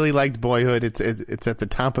really liked Boyhood. It's at the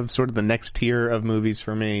top of sort of the next tier of movies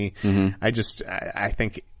for me. Mm-hmm. I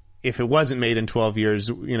think if it wasn't made in 12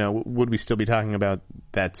 years, would we still be talking about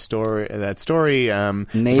that story?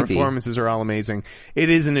 Maybe. Performances are all amazing. It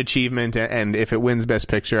is an achievement, and if it wins Best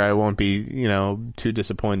Picture, I won't be, too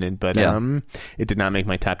disappointed. But it did not make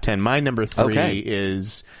my top 10. My number 3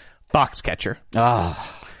 is Foxcatcher.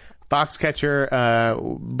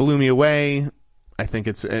 Foxcatcher blew me away. I think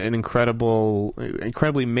it's an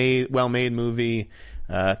incredibly well-made movie.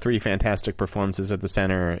 3 fantastic performances at the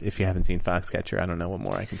center. If you haven't seen Foxcatcher, I don't know what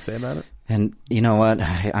more I can say about it. And you know what?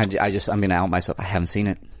 I'm going to out myself. I haven't seen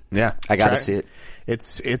it. Yeah, I got to see it.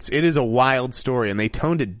 It is a wild story, and they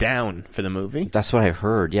toned it down for the movie. That's what I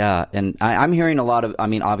heard. Yeah, and I'm hearing a lot of. I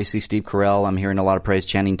mean, obviously Steve Carell. I'm hearing a lot of praise.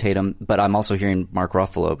 Channing Tatum, but I'm also hearing Mark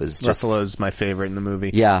Ruffalo Ruffalo's my favorite in the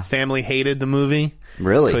movie. Yeah, family hated the movie.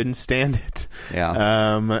 Really? Couldn't stand it.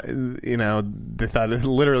 Yeah. They thought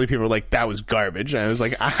literally people were like, that was garbage. And I was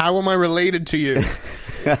like, how am I related to you?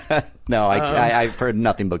 No, I've heard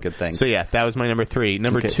nothing but good things. So yeah, that was my number 3.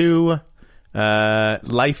 Number 2,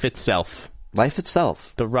 Life Itself. Life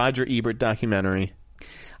Itself. The Roger Ebert documentary.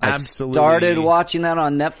 I started watching that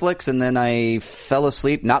on Netflix and then I fell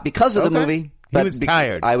asleep, not because of the movie. He was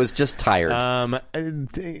tired. I was just tired.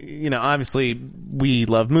 Obviously, we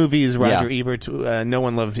love movies. Roger Ebert, no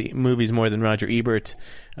one loved movies more than Roger Ebert.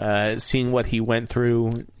 Seeing what he went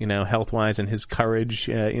through, health-wise, and his courage,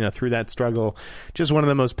 through that struggle, just one of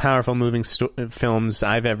the most powerful moving films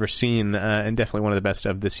I've ever seen, and definitely one of the best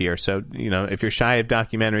of this year. So, if you're shy of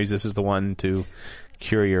documentaries, this is the one to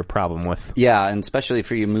cure your problem with. Yeah, and especially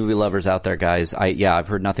for you movie lovers out there, guys. I've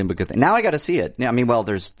heard nothing but good things. Now I got to see it. I mean, well,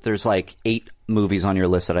 there's like 8 movies on your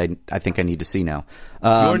list that I think I need to see now.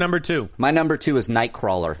 Your number 2. My number 2 is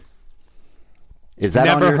Nightcrawler. Is that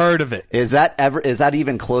never heard of it? Is that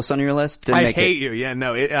even close on your list? I hate you. Yeah,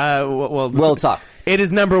 no. We'll talk. It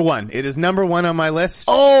is number 1. It is number 1 on my list.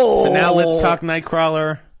 Oh, so now let's talk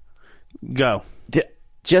Nightcrawler. Go.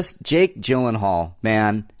 Just Jake Gyllenhaal,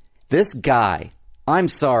 man. This guy. I'm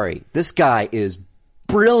sorry. This guy is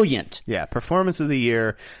brilliant. Yeah, performance of the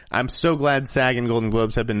year. I'm so glad SAG and Golden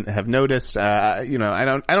Globes have noticed. I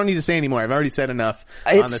don't need to say anymore. I've already said enough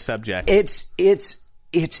on the subject. It's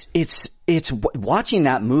watching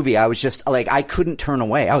that movie. I was just like, I couldn't turn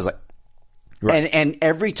away. I was like, right. And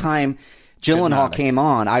every time Gyllenhaal came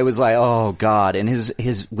on, I was like, oh God. And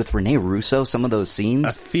his with Rene Russo, some of those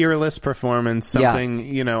scenes. A fearless performance,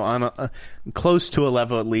 something, on close to a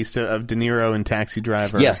level at least of De Niro in Taxi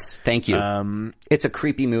Driver. Yes, thank you. It's a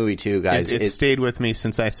creepy movie too, guys. It stayed with me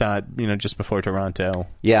since I saw it, just before Toronto.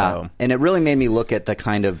 Yeah, so. And it really made me look at the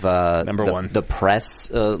kind of number 1, the press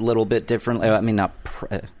a little bit differently. I mean,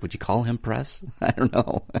 would you call him press? I don't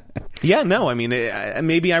know. Yeah, no. I mean,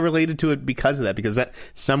 maybe I related to it because of that. Because that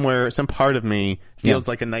some part of me feels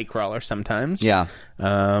like a Nightcrawler sometimes. Yeah.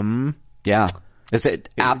 Yeah. Is it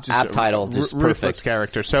app title? Just ruthless perfect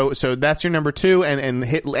character. So that's your number 2, and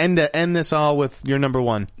end this all with your number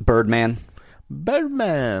 1. Birdman.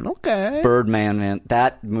 Okay. Birdman, man.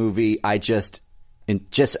 That movie,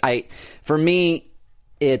 for me,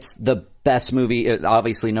 it's the best movie,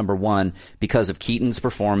 obviously number 1, because of Keaton's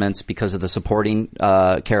performance, because of the supporting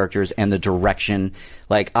characters and the direction.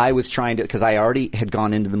 Like, I was trying to, because I already had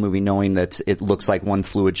gone into the movie knowing that it looks like one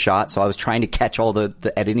fluid shot, so I was trying to catch all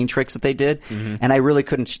the editing tricks that they did, and I really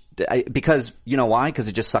couldn't, because, you know why? Because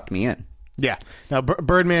it just sucked me in. Yeah. Now,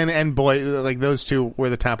 Birdman and Boy, like, those two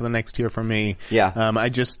were the top of the next tier for me. Yeah.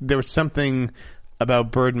 There was something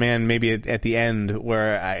about Birdman maybe at the end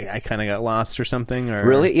where I kind of got lost or something. Or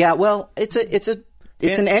really? Yeah. Well, it's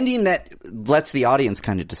an ending that lets the audience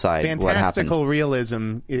kind of decide what happened. Fantastical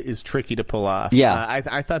realism is tricky to pull off. Yeah.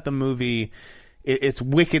 I thought the movie. It's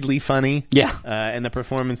wickedly funny. Yeah. And the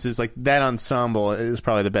performances, like that ensemble is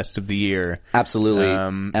probably the best of the year. Absolutely.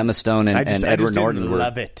 Emma Stone and Edward Norton didn't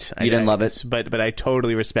love it. You didn't love it? But I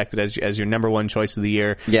totally respect it as your number 1 choice of the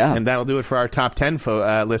year. Yeah. And that'll do it for our top 10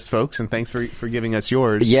 list, folks. And thanks for giving us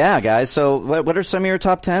yours. Yeah, guys. So what are some of your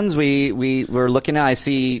top 10s? We're looking at, I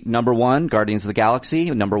see number 1, Guardians of the Galaxy.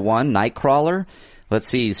 Number 1, Nightcrawler. Let's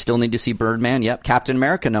see. Still need to see Birdman. Yep. Captain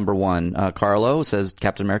America, number 1. Carlo says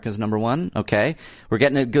Captain America is number 1. Okay. We're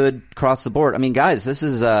getting it good across the board. I mean, guys, this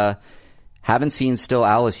is, haven't seen Still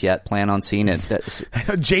Alice yet. Plan on seeing it. I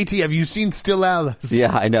know, JT, have you seen Still Alice?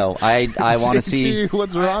 Yeah, I know. I want to see.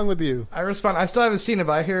 What's wrong with you? I respond. I still haven't seen it,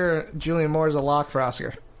 but I hear Julianne Moore is a lock for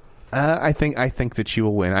Oscar. I think that she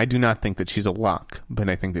will win. I do not think that she's a lock, but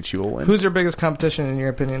I think that she will win. Who's your biggest competition in your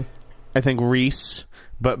opinion? I think Reese.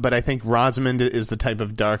 But I think Rosamund is the type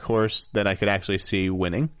of dark horse that I could actually see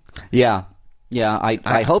winning. Yeah. Yeah,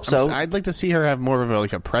 I hope so. I'd like to see her have more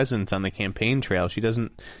of a presence on the campaign trail. She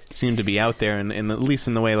doesn't seem to be out there, at least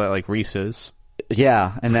in the way that like Reese is.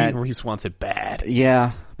 Yeah, and that Reese wants it bad.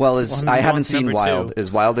 Yeah. Well, I haven't seen Wild. 2.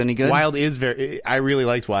 Is Wild any good? Wild is I really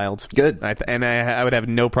liked Wild. Good. I would have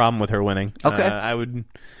no problem with her winning. Okay. I would.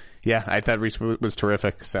 Yeah, I thought Reese was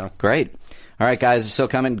terrific. So great. All right, guys. So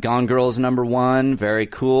coming, Gone Girl is number 1. Very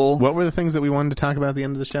cool. What were the things that we wanted to talk about at the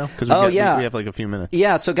end of the show? Because we have like a few minutes.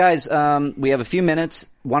 Yeah. So guys, we have a few minutes.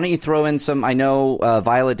 Why don't you throw in some? I know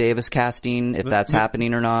Viola Davis casting, if that's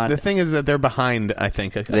happening or not. The thing is that they're behind. I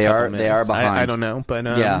think they are behind. I don't know, but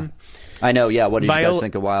yeah. I know, yeah. What did you guys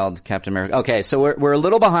think of Wild, Captain America? Okay, so we're a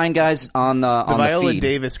little behind, guys, on the Viola feed.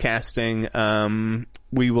 Davis casting.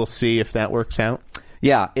 We will see if that works out.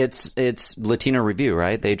 Yeah, it's Latino Review,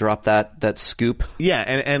 right? They dropped that scoop. Yeah,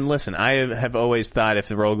 and listen, I have always thought if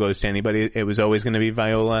the role goes to anybody, it was always going to be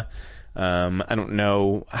Viola. I don't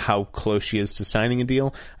know how close she is to signing a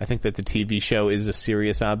deal. I think that the TV show is a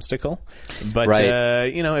serious obstacle. But,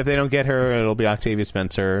 right. If they don't get her, it'll be Octavia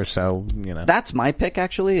Spencer. So, That's my pick,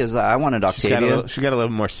 actually, is I wanted Octavia. She's got a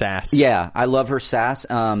little more sass. Yeah, I love her sass.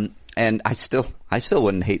 And I still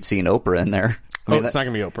wouldn't hate seeing Oprah in there. I mean, it's not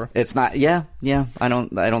going to be Oprah. It's not. Yeah. I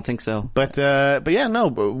don't think so. But yeah, no.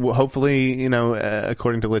 But hopefully,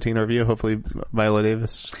 according to Latino Review, hopefully Viola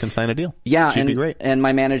Davis can sign a deal. Yeah, she'd be great. And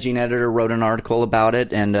my managing editor wrote an article about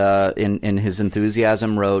it, and in his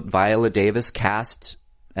enthusiasm, wrote Viola Davis cast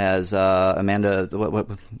as Amanda.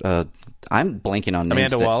 I'm blanking on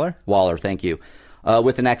names. Amanda Waller. Waller, thank you.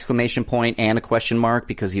 With an exclamation point and a question mark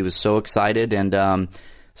because he was so excited and.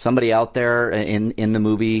 Somebody out there in the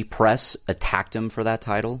movie press attacked him for that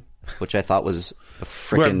title, which I thought was a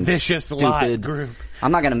freaking vicious stupid group.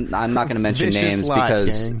 I'm not gonna mention names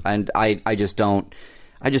because I just don't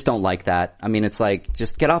like that. I mean, it's like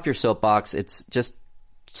just get off your soapbox. It's just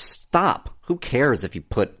stop. Who cares if you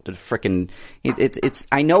put the freaking it's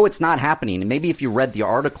I know it's not happening. Maybe if you read the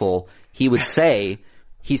article, he would say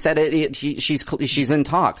he said she's in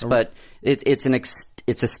talks, but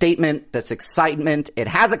it's a statement that's excitement. It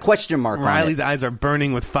has a question mark on it. Riley's eyes are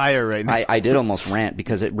burning with fire right now. I did almost rant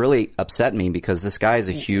because it really upset me because this guy is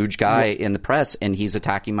a huge guy in the press and he's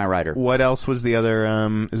attacking my writer. What else was the other?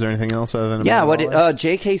 Is there anything else other than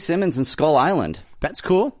J.K. Simmons in Skull Island. That's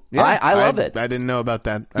cool. Yeah, I love it. I didn't know about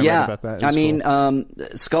that. I read about that. I mean, cool.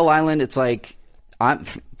 Skull Island. It's like me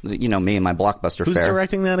and my Blockbuster Who's fare. Who's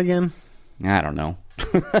directing that again? I don't know.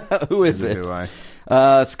 Who is it? Do I?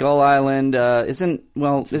 Skull Island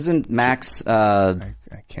isn't Max? I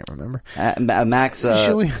can't remember. Max.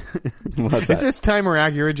 Should we? What's that? Is this timer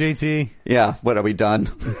accurate, JT? Yeah. What are we done?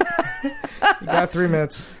 You got 3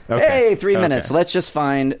 minutes. Okay. Hey, 3 minutes. Let's just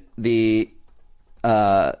find the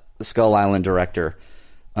Skull Island director.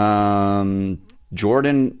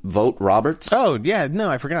 Jordan Vogt Roberts. Oh, yeah. No,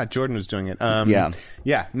 I forgot. Jordan was doing it.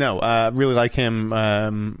 Yeah. No, really like him.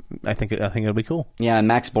 I think it'll be cool. Yeah, and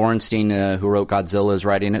Max Borenstein, who wrote Godzilla, is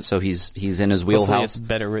writing it, so he's in his wheelhouse. Hopefully it's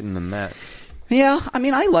better written than that. Yeah, I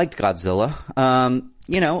mean, I liked Godzilla. Let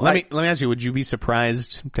me ask you: would you be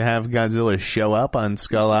surprised to have Godzilla show up on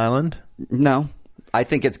Skull Island? No. I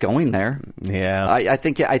think it's going there. Yeah, I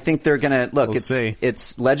think they're gonna look.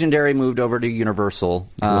 It's Legendary moved over to Universal.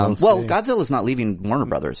 Godzilla's not leaving Warner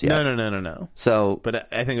Brothers yet. No. So, but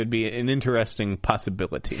I think it would be an interesting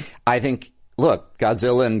possibility. I think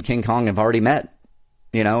Godzilla and King Kong have already met.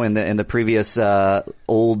 In the previous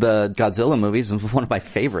old Godzilla movies, it was one of my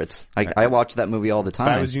favorites. I watch that movie all the time.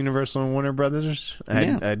 If I was Universal and Warner Brothers,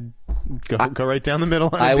 I'd go right down the middle.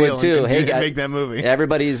 I would too. Hey, make that movie.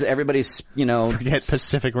 Everybody's forget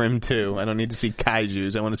Pacific Rim 2. I don't need to see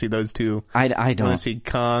kaijus. I want to see those two. I don't want to see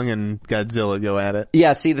Kong and Godzilla go at it.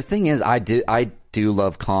 Yeah. See, the thing is, I do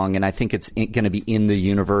love Kong, and I think it's going to be in the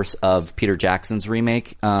universe of Peter Jackson's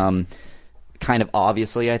remake. Kind of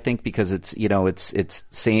obviously, I think, because it's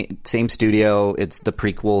same studio, it's the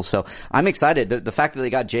prequel, so I'm excited. The fact that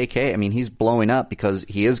they got J.K., I mean, he's blowing up because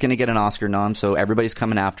he is going to get an Oscar nom, so everybody's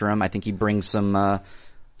coming after him. I think he brings some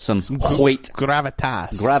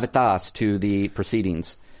gravitas to the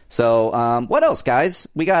proceedings. So, what else, guys?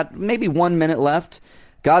 We got maybe 1 minute left.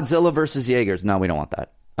 Godzilla versus Jaegers. No, we don't want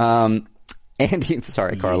that. Andy,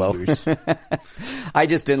 sorry, Carlo. I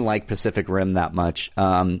just didn't like Pacific Rim that much.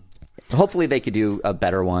 Hopefully they could do a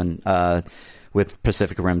better one with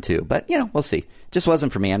Pacific Rim 2. But, we'll see. Just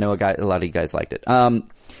wasn't for me. I know a lot of you guys liked it.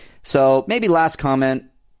 So maybe last comment.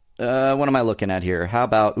 What am I looking at here? How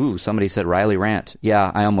about, somebody said Riley rant.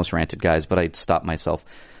 Yeah, I almost ranted, guys, but I stopped myself.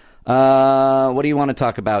 What do you want to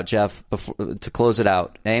talk about, Jeff, to close it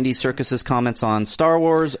out? Andy Serkis's comments on Star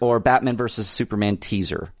Wars or Batman versus Superman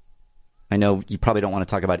teaser? I know you probably don't want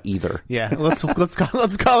to talk about either. Yeah, let's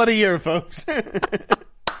call it a year, folks.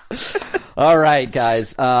 All right,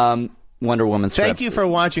 guys. Wonder Woman script. Thank you for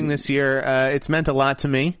watching this year. It's meant a lot to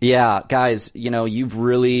me. Yeah, guys, you've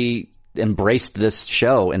really embraced this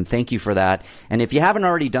show, and thank you for that. And if you haven't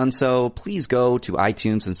already done so, please go to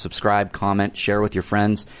iTunes and subscribe, comment, share with your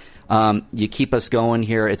friends. You keep us going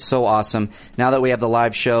here. It's so awesome. Now that we have the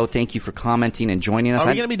live show, thank you for commenting and joining us. Are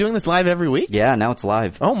we going to be doing this live every week? Yeah, now it's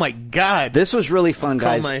live. Oh my God. This was really fun,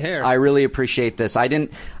 guys. My hair. I really appreciate this.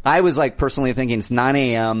 I was like personally thinking it's 9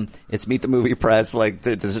 a.m. It's Meet the Movie Press. Like,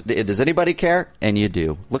 does anybody care? And you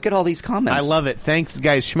do. Look at all these comments. I love it. Thanks,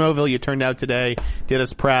 guys. Schmoville, you turned out today. Did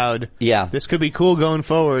us proud. Yeah. This could be cool going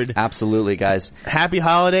forward. Absolutely, guys. Happy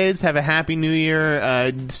holidays. Have a happy new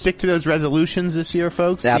year. Stick to those resolutions this year,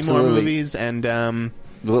 folks. Absolutely. See more movies, and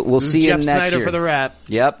we'll see Jeff you next Snyder year. for the wrap.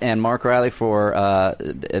 Yep, and Mark Riley for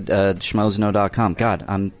schmozno.com.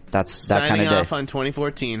 God, that's that kind of day. Signing off on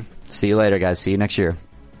 2014. See you later, guys. See you next year.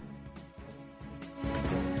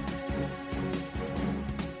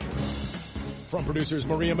 From producers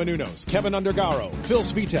Maria Menounos, Kevin Undergaro, Phil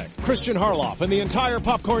Svitek, Christian Harloff, and the entire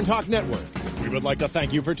Popcorn Talk Network, we would like to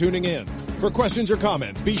thank you for tuning in. For questions or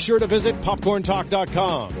comments, be sure to visit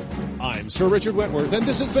popcorntalk.com. I'm Sir Richard Wentworth, and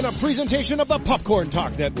this has been a presentation of the Popcorn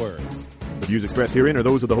Talk Network. The views expressed herein are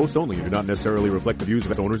those of the hosts only and do not necessarily reflect the views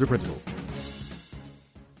of its owners or principals.